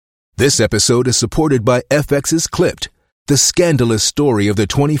This episode is supported by FX's Clipped, the scandalous story of the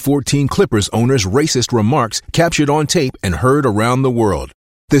 2014 Clippers owner's racist remarks captured on tape and heard around the world.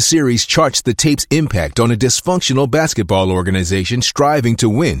 The series charts the tape's impact on a dysfunctional basketball organization striving to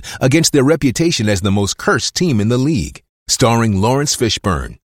win against their reputation as the most cursed team in the league. Starring Lawrence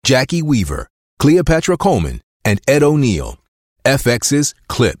Fishburne, Jackie Weaver, Cleopatra Coleman, and Ed O'Neill. FX's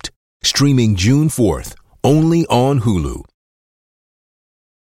Clipped, streaming June 4th, only on Hulu.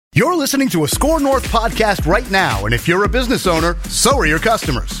 You're listening to a Score North podcast right now, and if you're a business owner, so are your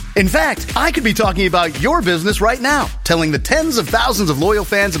customers. In fact, I could be talking about your business right now, telling the tens of thousands of loyal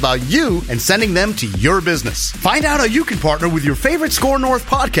fans about you and sending them to your business. Find out how you can partner with your favorite Score North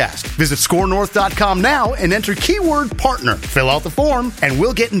podcast. Visit scorenorth.com now and enter keyword partner. Fill out the form, and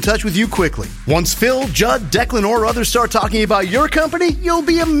we'll get in touch with you quickly. Once Phil, Judd, Declan, or others start talking about your company, you'll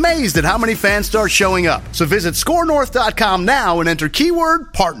be amazed at how many fans start showing up. So visit scorenorth.com now and enter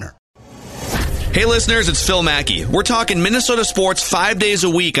keyword partner. Hey listeners, it's Phil Mackey. We're talking Minnesota sports 5 days a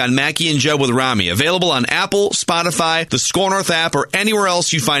week on Mackey and Judd with Rami. Available on Apple, Spotify, the Score North app, or anywhere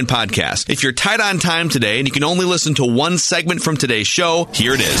else you find podcasts. If you're tight on time today and you can only listen to one segment from today's show,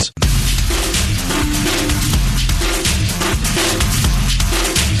 here it is.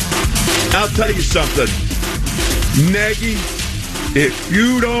 I'll tell you something, Nagy, if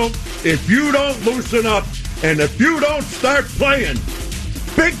you don't loosen up and if you don't start playing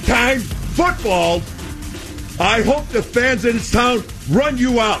big time football, I hope the fans in this town run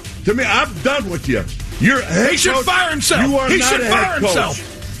you out. To me, I'm done with you. You're a head He should coach. fire himself. You are He not should a fire head coach.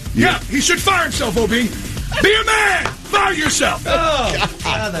 himself. Yeah, he should fire himself, OB. Be a man. Fire yourself. Oh,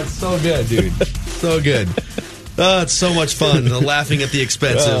 God, that's so good, dude. So good. Oh, it's so much fun laughing at the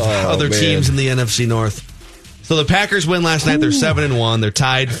expense of other teams in the NFC North. So the Packers win last night. They're 7-1. They're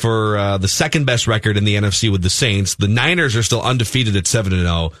tied for the second best record in the NFC with the Saints. The Niners are still undefeated at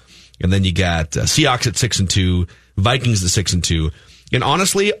 7-0. And then you got Seahawks at 6-2, Vikings at 6-2. And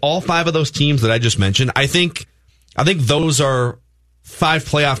honestly, all five of those teams that I just mentioned, I think those are five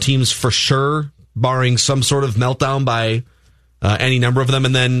playoff teams for sure, barring some sort of meltdown by any number of them.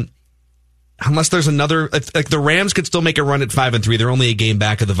 And then unless there's another, like the Rams could still make a run at 5-3. They're only a game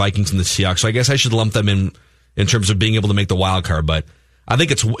back of the Vikings and the Seahawks. So I guess I should lump them in terms of being able to make the wild card. But I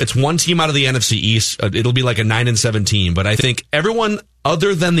think it's one team out of the NFC East. It'll be like a 9-7 team. But I think everyone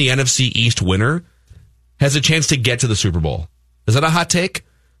other than the NFC East winner has a chance to get to the Super Bowl. Is that a hot take?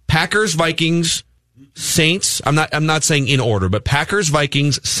 Packers, Vikings, Saints. I'm not saying in order, but Packers,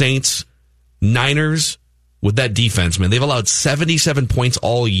 Vikings, Saints, Niners. With that defense, man, they've allowed 77 points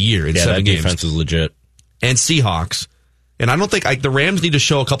all year in 7 games. Yeah, that defense is legit. And Seahawks. And I don't think the Rams need to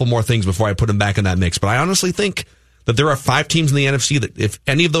show a couple more things before I put them back in that mix. But I honestly think that there are 5 teams in the NFC that if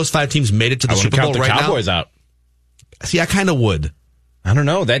any of those 5 teams made it to the Super Bowl right now, I wouldn't count the Cowboys out. See, I kind of would. I don't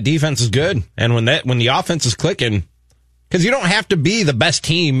know. That defense is good. And when the offense is clicking, because you don't have to be the best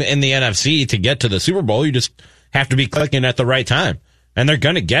team in the NFC to get to the Super Bowl. You just have to be clicking at the right time. And they're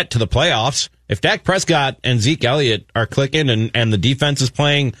going to get to the playoffs. If Dak Prescott and Zeke Elliott are clicking and the defense is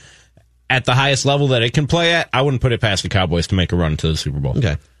playing at the highest level that it can play at, I wouldn't put it past the Cowboys to make a run to the Super Bowl.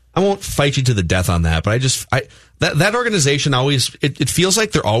 Okay. I won't fight you to the death on that, but that organization always, it feels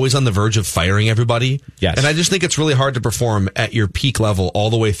like they're always on the verge of firing everybody. Yes. And I just think it's really hard to perform at your peak level all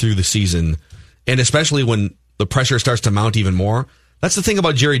the way through the season. And especially when the pressure starts to mount even more. That's the thing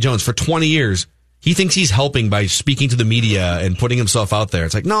about Jerry Jones. For 20 years, he thinks he's helping by speaking to the media and putting himself out there.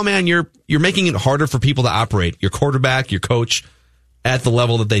 It's like, no, man, you're making it harder for people to operate. Your quarterback, your coach, at the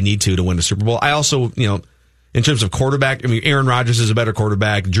level that they need to win a Super Bowl. I also, in terms of quarterback, I mean, Aaron Rodgers is a better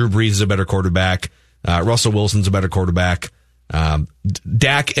quarterback. Drew Brees is a better quarterback. Russell Wilson's a better quarterback.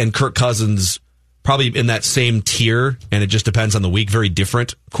 Dak and Kirk Cousins probably in that same tier, and it just depends on the week. Very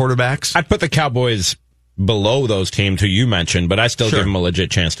different quarterbacks. I'd put the Cowboys below those teams who you mentioned, but I still give them a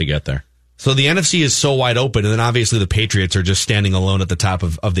legit chance to get there. So the NFC is so wide open, and then obviously the Patriots are just standing alone at the top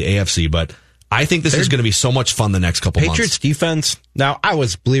of the AFC. But I think this is going to be so much fun the next couple months. Patriots defense. Now, I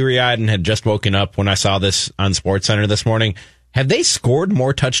was bleary-eyed and had just woken up when I saw this on SportsCenter this morning. Have they scored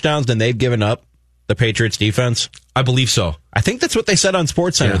more touchdowns than they've given up, the Patriots defense? I believe so. I think that's what they said on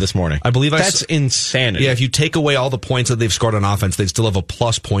SportsCenter this morning. I believe that's insanity. Yeah, if you take away all the points that they've scored on offense, they'd still have a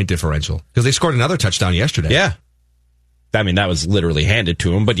plus point differential. Because they scored another touchdown yesterday. Yeah. I mean, that was literally handed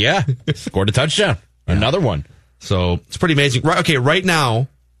to him, but yeah, scored a touchdown. Yeah. Another one. So it's pretty amazing. Right, okay, right now,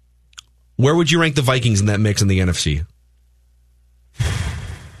 where would you rank the Vikings in that mix in the NFC?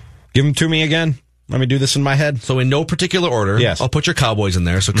 Give them to me again. Let me do this in my head. So in no particular order, yes. I'll put your Cowboys in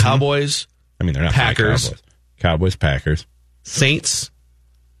there. So Cowboys, I mean, they're not Packers, Cowboys, Packers, Saints,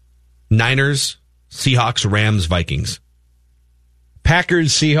 Niners, Seahawks, Rams, Vikings.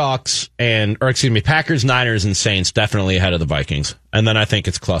 Packers, Seahawks, Packers, Niners, and Saints definitely ahead of the Vikings. And then I think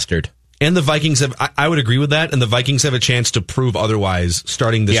it's clustered. And the Vikings I would agree with that, and the Vikings have a chance to prove otherwise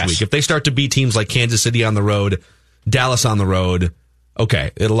starting this week. If they start to beat teams like Kansas City on the road, Dallas on the road,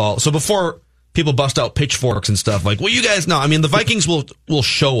 okay, it'll all... So before people bust out pitchforks and stuff like, well, you guys know, I mean, the Vikings will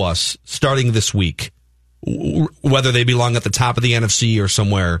show us starting this week whether they belong at the top of the NFC or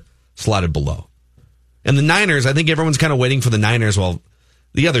somewhere slotted below. And the Niners, I think everyone's kind of waiting for the Niners. Well,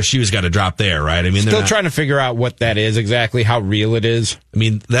 the other shoe's got to drop there, right? I mean, still trying to figure out what that is exactly, how real it is. I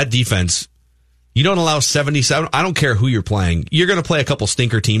mean, that defense, you don't allow 77. I don't care who you're playing. You're going to play a couple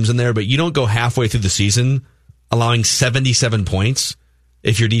stinker teams in there, but you don't go halfway through the season allowing 77 points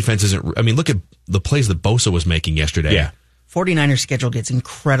if your defense isn't. I mean, look at the plays that Bosa was making yesterday. Yeah. 49ers schedule gets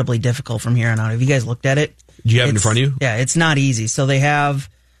incredibly difficult from here on out. Have you guys looked at it? Do you have it in front of you? Yeah, it's not easy. So they have,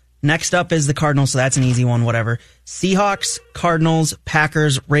 next up is the Cardinals, so that's an easy one, whatever. Seahawks, Cardinals,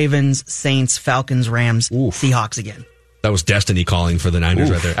 Packers, Ravens, Saints, Falcons, Rams, Seahawks again. That was destiny calling for the Niners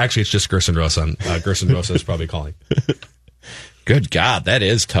right there. Actually, it's just Gerson Rosa. Gerson Rosa is probably calling. Good God, that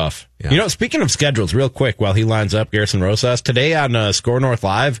is tough. Yeah. You know, speaking of schedules, real quick, while he lines up Gerson Rosas, today on Score North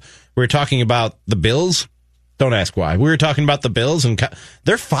Live, we were talking about the Bills. Don't ask why. We were talking about the Bills, and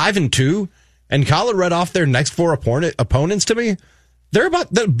they're 5-2, and Colin read off their next 4 opponents to me.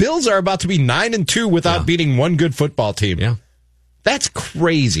 The Bills are about to be 9-2 without beating one good football team. Yeah, that's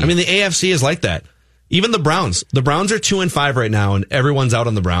crazy. I mean, the AFC is like that. Even the Browns. The Browns are 2-5 right now, and everyone's out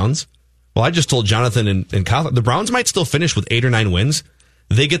on the Browns. Well, I just told Jonathan and Colin, the Browns might still finish with 8 or 9 wins.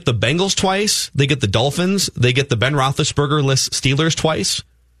 They get the Bengals twice. They get the Dolphins. They get the Ben Roethlisberger-less Steelers twice.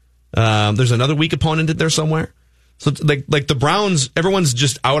 There's another weak opponent in there somewhere. So like the Browns, everyone's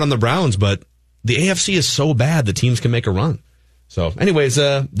just out on the Browns, but the AFC is so bad the teams can make a run. So anyways,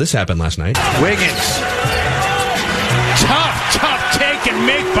 this happened last night. Wiggins. Tough take and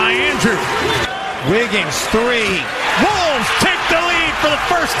make by Andrew. Wiggins, 3. Wolves take the lead for the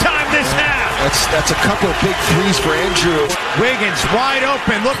first time this half. That's a couple of big threes for Andrew. Wiggins wide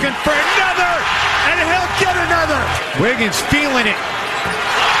open, looking for another, and he'll get another. Wiggins feeling it.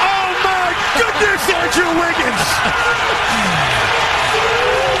 Oh my goodness, Andrew Wiggins!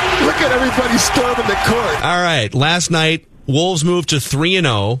 Look at everybody storming the court. All right, last night, Wolves moved to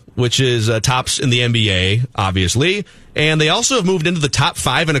 3-0, which is tops in the NBA, obviously. And they also have moved into the top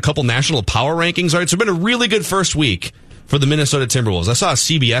 5 in a couple national power rankings. All right, so it's been a really good first week for the Minnesota Timberwolves. I saw a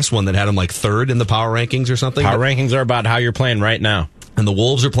CBS one that had them like 3rd in the power rankings or something. Power rankings are about how you're playing right now. And the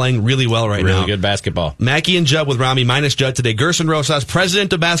Wolves are playing really well right now. Really good basketball. Mackie and Judd with Rami minus Judd today. Gerson Rosas,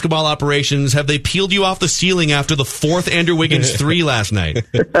 president of basketball operations. Have they peeled you off the ceiling after the 4th Andrew Wiggins 3 last night?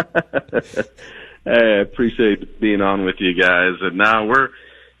 Hey, I appreciate being on with you guys. And now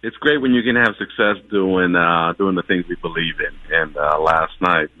it's great when you can have success doing the things we believe in. And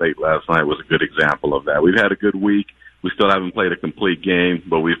late last night was a good example of that. We've had a good week. We still haven't played a complete game,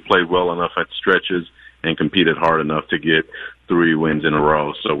 but we've played well enough at stretches and competed hard enough to get 3 wins in a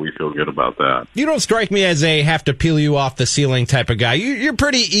row. So we feel good about that. You don't strike me as a have to peel you off the ceiling type of guy. You're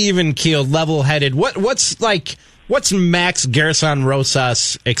pretty even-keeled, level-headed. What's Max Gerson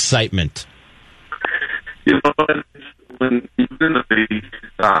Rosas excitement? You know, when you're in the league,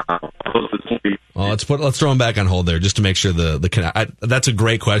 let's throw him back on hold there just to make sure that's a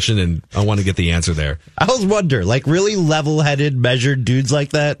great question, and I want to get the answer there. I always wonder, like really level-headed, measured dudes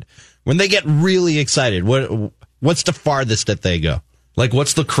like that, when they get really excited, what's the farthest that they go? Like,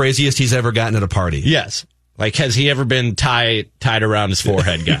 what's the craziest he's ever gotten at a party? Yes. Like, has he ever been tied around his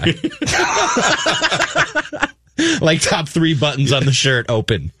forehead guy? Like top 3 buttons on the shirt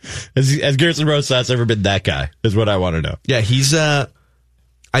open. Has Gerson Rosas ever been that guy? Is what I want to know. Yeah, he's. I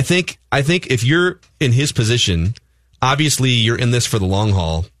think if you're in his position, obviously you're in this for the long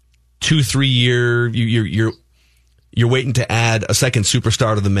haul. 2-3 year, you're waiting to add a second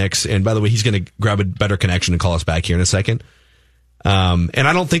superstar to the mix. And by the way, he's going to grab a better connection and call us back here in a second. And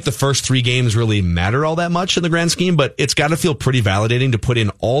I don't think the first 3 games really matter all that much in the grand scheme, but it's got to feel pretty validating to put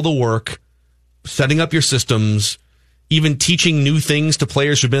in all the work, setting up your systems, even teaching new things to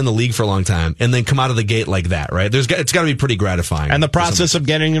players who've been in the league for a long time, and then come out of the gate like that, right? It's got to be pretty gratifying. And the process of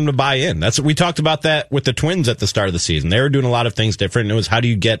getting them to buy in. We talked about that with the Twins at the start of the season. They were doing a lot of things different, and it was how do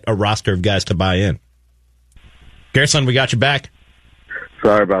you get a roster of guys to buy in? Gerson, we got you back.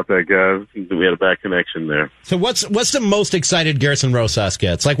 Sorry about that, guys. We had a bad connection there. So what's the most excited Gerson Rosas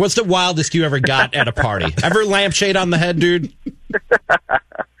gets? Like, what's the wildest you ever got at a party? Ever lampshade on the head, dude?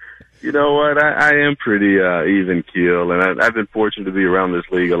 You know what? I am pretty even keel, and I've been fortunate to be around this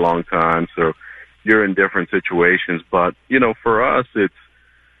league a long time. So you're in different situations, but you know, for us, it's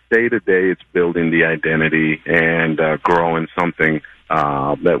day to day, it's building the identity and growing something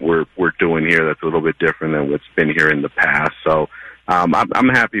that we're doing here that's a little bit different than what's been here in the past. So I'm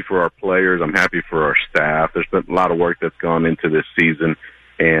happy for our players. I'm happy for our staff. There's been a lot of work that's gone into this season,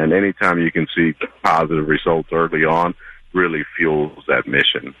 and anytime you can see positive results early on really fuels that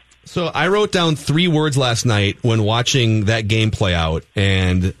mission. So I wrote down 3 words last night when watching that game play out,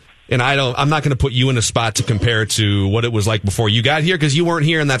 and I'm not going to put you in a spot to compare to what it was like before you got here because you weren't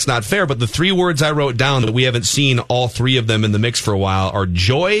here and that's not fair. But the 3 words I wrote down that we haven't seen all 3 of them in the mix for a while are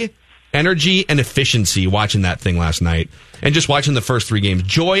joy, energy, and efficiency. Watching that thing last night and just watching the first 3 games,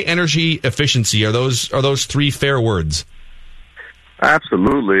 joy, energy, efficiency. Are those 3 fair words?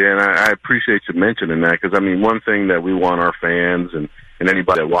 Absolutely, and I appreciate you mentioning that because, I mean, one thing that we want our fans and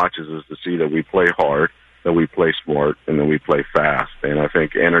anybody that watches is to see that we play hard, that we play smart, and that we play fast. And I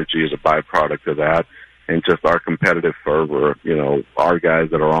think energy is a byproduct of that, and just our competitive fervor. You know, our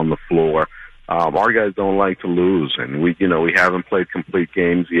guys that are on the floor, our guys don't like to lose, and we haven't played complete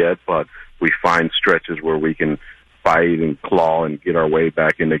games yet, but we find stretches where we can fight and claw and get our way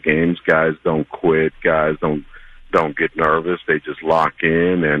back into games. Guys don't quit. Guys don't get nervous. They just lock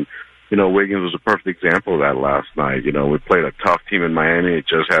in. And, you know, Wiggins was a perfect example of that last night. You know, we played a tough team in Miami. It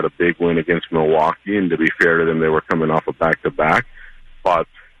just had a big win against Milwaukee. And to be fair to them, they were coming off a back-to-back. But,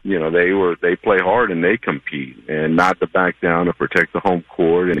 you know, they play hard and they compete. And not to back down, to protect the home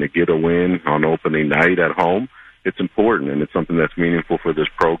court and to get a win on opening night at home, it's important. And it's something that's meaningful for this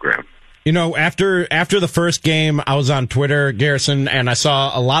program. You know, after the first game, I was on Twitter, Garrison, and I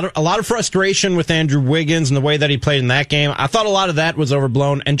saw a lot of frustration with Andrew Wiggins and the way that he played in that game. I thought a lot of that was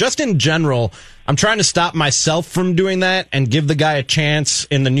overblown, and just in general, I'm trying to stop myself from doing that and give the guy a chance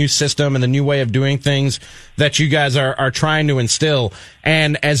in the new system and the new way of doing things that you guys are trying to instill.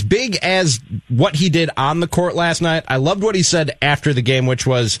 And as big as what he did on the court last night, I loved what he said after the game, which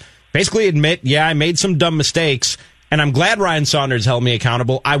was basically admit, yeah, I made some dumb mistakes. And I'm glad Ryan Saunders held me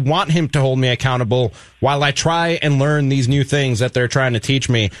accountable. I want him to hold me accountable while I try and learn these new things that they're trying to teach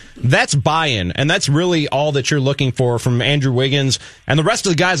me. That's buy-in, and that's really all that you're looking for from Andrew Wiggins and the rest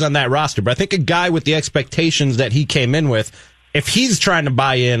of the guys on that roster. But I think a guy with the expectations that he came in with, if he's trying to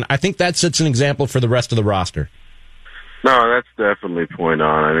buy in, I think that sets an example for the rest of the roster. No, that's definitely point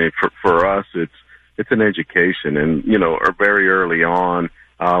on. I mean, for us, it's an education. And, you know, very early on,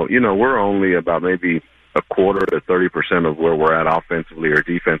 you know, we're only about maybe a quarter to 30% of where we're at offensively or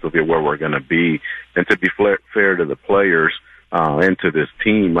defensively where we're going to be. And to be fair to the players and to this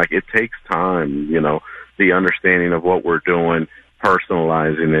team, like, it takes time, you know, the understanding of what we're doing,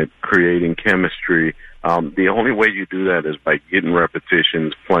 personalizing it, creating chemistry. The only way you do that is by getting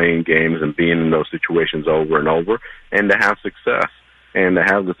repetitions, playing games, and being in those situations over and over, and to have success. And to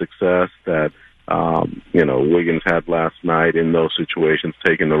have the success that, you know, Wiggins had last night in those situations,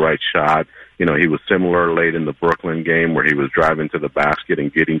 taking the right shot. You know, he was similar late in the Brooklyn game where he was driving to the basket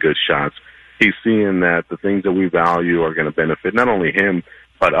and getting good shots. He's seeing that the things that we value are going to benefit not only him,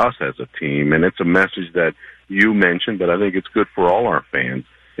 but us as a team. And it's a message that you mentioned, but I think it's good for all our fans.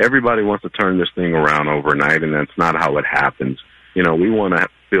 Everybody wants to turn this thing around overnight, and that's not how it happens. You know, we want to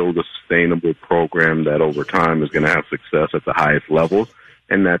build a sustainable program that over time is going to have success at the highest levels,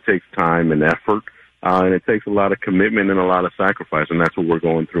 and that takes time and effort, and it takes a lot of commitment and a lot of sacrifice, and that's what we're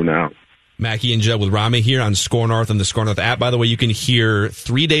going through now. Mackie and Jeb with Rami here on Score North and the Score North app. By the way, you can hear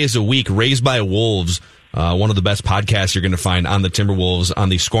 3 days a week Raised by Wolves, one of the best podcasts you're going to find on the Timberwolves on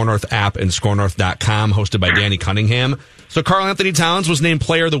the Score North app and scorenorth.com, hosted by Danny Cunningham. So Karl Anthony Towns was named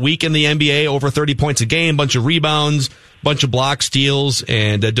Player of the Week in the NBA, over 30 points a game, bunch of rebounds, bunch of block steals,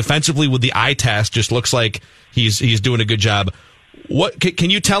 and defensively with the eye test, just looks like he's doing a good job. What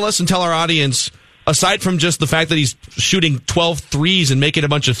can you tell us and tell our audience, aside from just the fact that he's shooting 12 threes and making a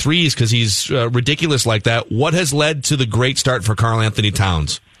bunch of threes because he's ridiculous like that, what has led to the great start for Karl Anthony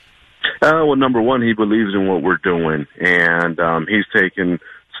Towns? Well, number one, he believes in what we're doing, and he's taken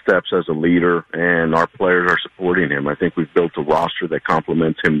steps as a leader, and our players are supporting him. I think we've built a roster that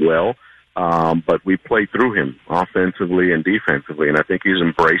complements him well, but we play through him offensively and defensively, and I think he's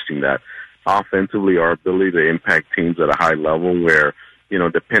embracing that. Offensively, our ability to impact teams at a high level where, you know,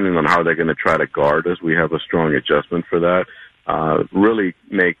 depending on how they're going to try to guard us, we have a strong adjustment for that. Really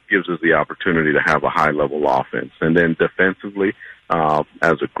gives us the opportunity to have a high-level offense. And then defensively,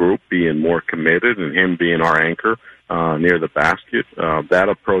 as a group, being more committed and him being our anchor near the basket, that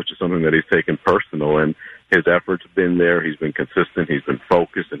approach is something that he's taken personal, and his efforts have been there. He's been consistent, he's been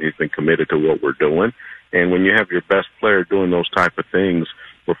focused, and he's been committed to what we're doing. And when you have your best player doing those type of things,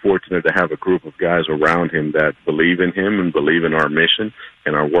 we're fortunate to have a group of guys around him that believe in him and believe in our mission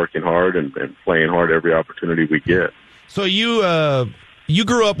and are working hard and playing hard every opportunity we get. So you you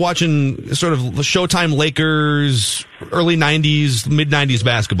grew up watching sort of Showtime Lakers, early 90s, mid-90s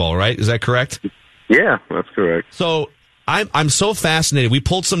basketball, right? Is that correct? Yeah, that's correct. So I'm so fascinated. We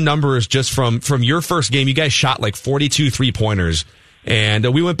pulled some numbers just from your first game. You guys shot like 42 3-pointers.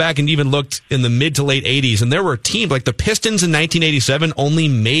 And we went back and even looked in the mid to late 80s, and there were teams like the Pistons in 1987 only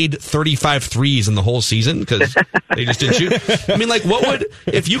made 35 threes in the whole season because they just didn't shoot. I mean, like, what would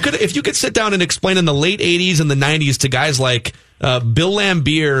if you could sit down and explain in the late 80s and the 90s to guys like Bill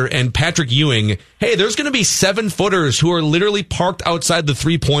Laimbeer and Patrick Ewing, hey, there's going to be 7-footers who are literally parked outside the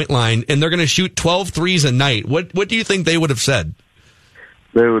 3-point line, and they're going to shoot 12 threes a night. What do you think they would have said?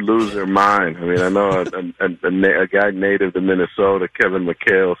 They would lose their mind. I mean, I know a guy native to Minnesota, Kevin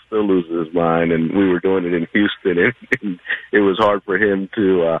McHale, still loses his mind, and we were doing it in Houston, and it was hard for him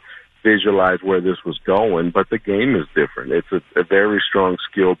to visualize where this was going. But the game is different. It's a very strong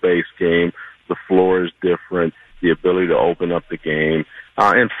skill-based game. The floor is different, the ability to open up the game.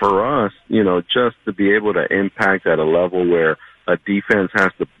 And for us, just to be able to impact at a level where a defense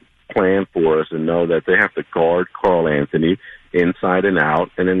has to plan for us and know that they have to guard Carl Anthony inside and out,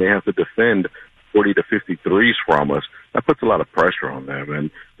 and then they have to defend 40 to 50 threes from us. That puts a lot of pressure on them.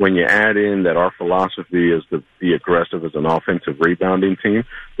 And when you add in that our philosophy is to be aggressive as an offensive rebounding team,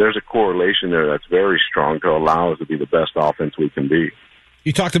 there's a correlation there that's very strong to allow us to be the best offense we can be.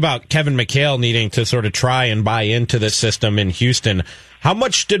 You talked about Kevin McHale needing to sort of try and buy into this system in Houston. How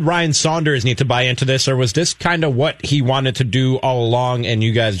much did Ryan Saunders need to buy into this, or was this kind of what he wanted to do all along and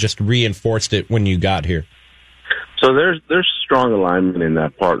you guys just reinforced it when you got here? So there's strong alignment in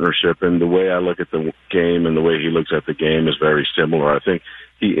that partnership, and the way I look at the game and the way he looks at the game is very similar. I think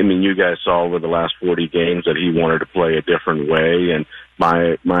you guys saw over the last 40 games that he wanted to play a different way, and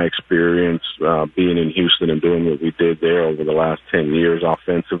my experience being in Houston and doing what we did there over the last 10 years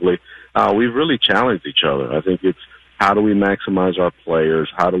offensively, we've really challenged each other. I think it's how do we maximize our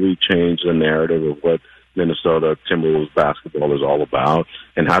players? How do we change the narrative of what Minnesota Timberwolves basketball is all about,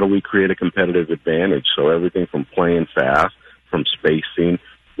 and how do we create a competitive advantage? So everything from playing fast, from spacing,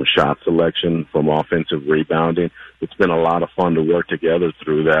 from shot selection, from offensive rebounding, it's been a lot of fun to work together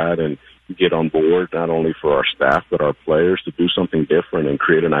through that and get on board, not only for our staff but our players, to do something different and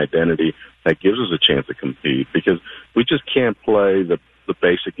create an identity that gives us a chance to compete, because we just can't play the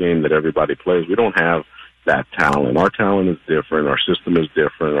basic game that everybody plays. We don't have that talent. Our talent is different, our system is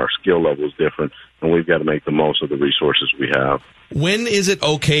different, our skill level is different, and we've got to make the most of the resources we have. When is it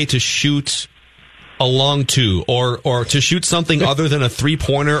okay to shoot a long two, or to shoot something other than a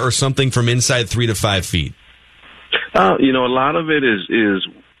 3-pointer or something from inside 3 to 5 feet? A lot of it is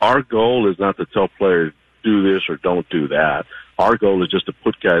our goal is not to tell players do this or don't do that. Our goal is just to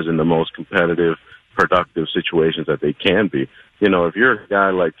put guys in the most competitive, productive situations that they can be. If you're a guy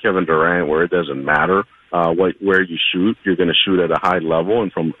like Kevin Durant, where it doesn't matter where you shoot, you're going to shoot at a high level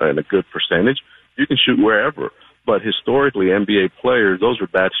and from a good percentage. You can shoot wherever. But historically, NBA players, those are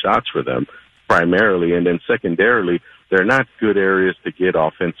bad shots for them primarily, and then secondarily, they're not good areas to get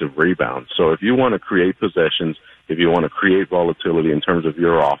offensive rebounds. So if you want to create possessions, if you want to create volatility in terms of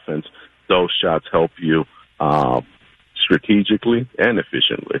your offense, those shots help you strategically and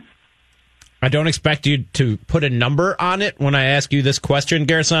efficiently. I don't expect you to put a number on it when I ask you this question,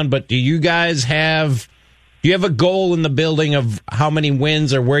 Gerson, but do you have a goal in the building of how many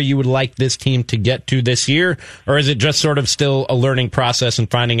wins or where you would like this team to get to this year? Or is it just sort of still a learning process and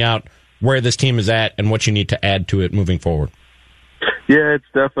finding out where this team is at and what you need to add to it moving forward? Yeah, it's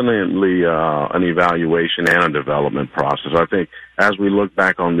definitely an evaluation and a development process. I think as we look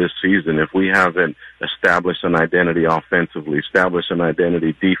back on this season, if we haven't established an identity offensively, established an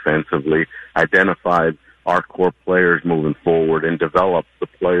identity defensively, identified our core players moving forward, and developed the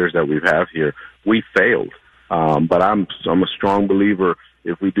players that we have here, we failed. But I'm a strong believer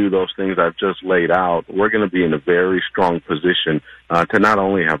if we do those things I've just laid out, we're going to be in a very strong position to not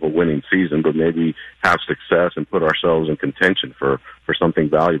only have a winning season, but maybe have success and put ourselves in contention for something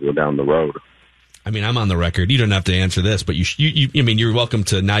valuable down the road. I mean, I'm on the record. You don't have to answer this, but you're welcome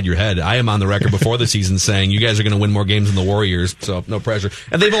to nod your head. I am on the record before the season saying you guys are going to win more games than the Warriors, so no pressure.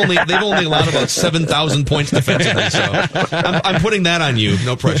 And they've only allowed about 7,000 points defensively, so I'm putting that on you.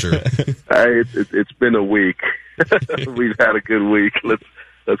 No pressure. Hey, it's been a week. We've had a good week.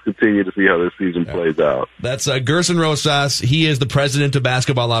 Let's continue to see how this season plays out. That's Gerson Rosas. He is the president of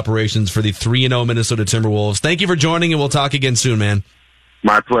basketball operations for the 3-0 Minnesota Timberwolves. Thank you for joining, and we'll talk again soon, man.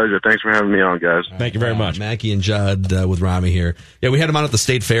 My pleasure. Thanks for having me on, guys. Thank you very much. Mackie and Judd with Rami here. Yeah, we had him on at the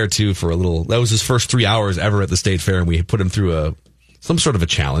State Fair, too, for a little. That was his first 3 hours ever at the State Fair, and we put him through some sort of a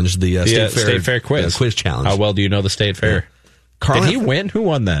challenge, the State Fair quiz. Quiz challenge. How well do you know the State Fair? Yeah. Did he win? Who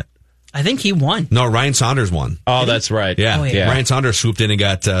won that? I think he won. No, Ryan Saunders won. Oh, that's right. Yeah. Oh, yeah. Ryan Saunders swooped in and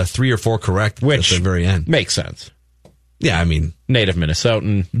got 3 or 4 correct at the very end. Makes sense. Yeah, I mean, native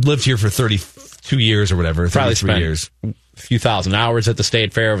Minnesotan. Lived here for 32 years or whatever, 33 years. A few thousand hours at the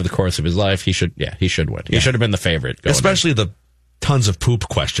State Fair over the course of his life. He should win. He should have been the favorite. Especially the tons of poop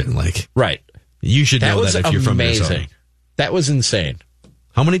question. Right. You should know that if you're from Minnesota. That was insane.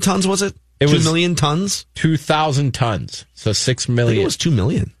 How many tons was it? It 2 was million tons? 2,000 tons. So 6 million. I think it was 2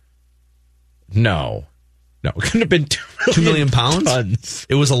 million. No, it couldn't have been 2 million pounds? Tons.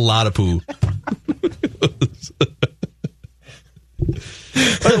 It was a lot of poo.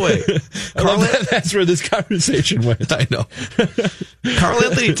 By the way, that's where this conversation went. I know. Karl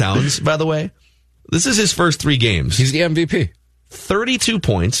Anthony Towns, by the way, this is his first 3 games. He's the MVP. 32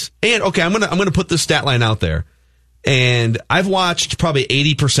 points. And okay, I'm gonna put this stat line out there. And I've watched probably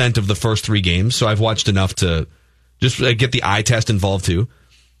 80% of the first 3 games, so I've watched enough to just get the eye test involved too.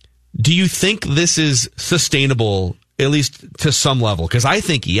 Do you think this is sustainable, at least to some level? Because I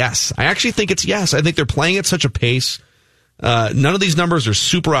think yes. I actually think it's yes. I think they're playing at such a pace. None of these numbers are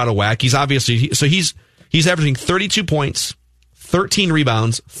super out of whack. He's obviously he's averaging 32 points, 13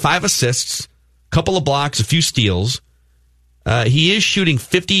 rebounds, 5 assists, couple of blocks, a few steals. He is shooting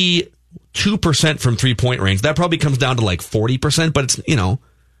 52% from 3-point range. That probably comes down to 40%, but it's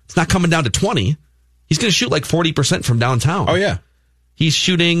not coming down to 20. He's going to shoot 40% from downtown. Oh yeah. He's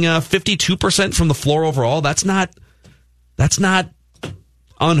shooting 52% from the floor overall. That's not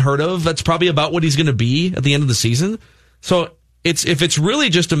unheard of. That's probably about what he's going to be at the end of the season. So if it's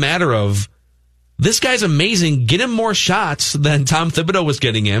really just a matter of this guy's amazing, get him more shots than Tom Thibodeau was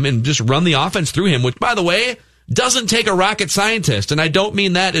getting him and just run the offense through him, which, by the way, doesn't take a rocket scientist. And I don't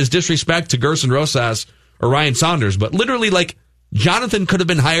mean that as disrespect to Gerson Rosas or Ryan Saunders, but literally Jonathan could have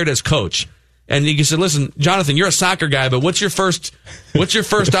been hired as coach. And you said, listen, Jonathan, you're a soccer guy, but what's your first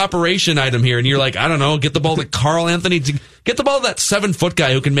operation item here? And you're like, I don't know, get the ball to Karl Anthony, get the ball to that 7-foot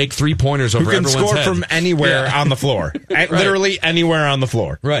guy who can make 3-pointers over everyone's head. Who can score from anywhere on the floor. Literally anywhere on the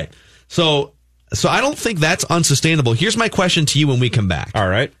floor. Right. So I don't think that's unsustainable. Here's my question to you when we come back. All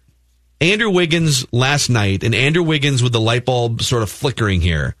right. Andrew Wiggins last night, and Andrew Wiggins with the light bulb sort of flickering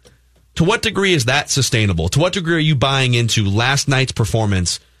here. To what degree is that sustainable? To what degree are you buying into last night's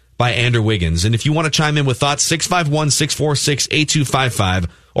performance by Andrew Wiggins? And if you want to chime in with thoughts, 651-646-8255,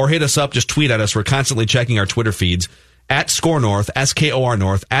 or hit us up, just tweet at us. We're constantly checking our Twitter feeds. At Score North, SKOR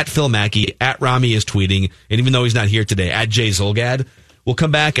North, at Phil Mackey, at Rami is tweeting, and even though he's not here today, at Jay Zulgad. We'll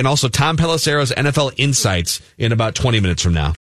come back, and also Tom Pelissero's NFL Insights in about 20 minutes from now.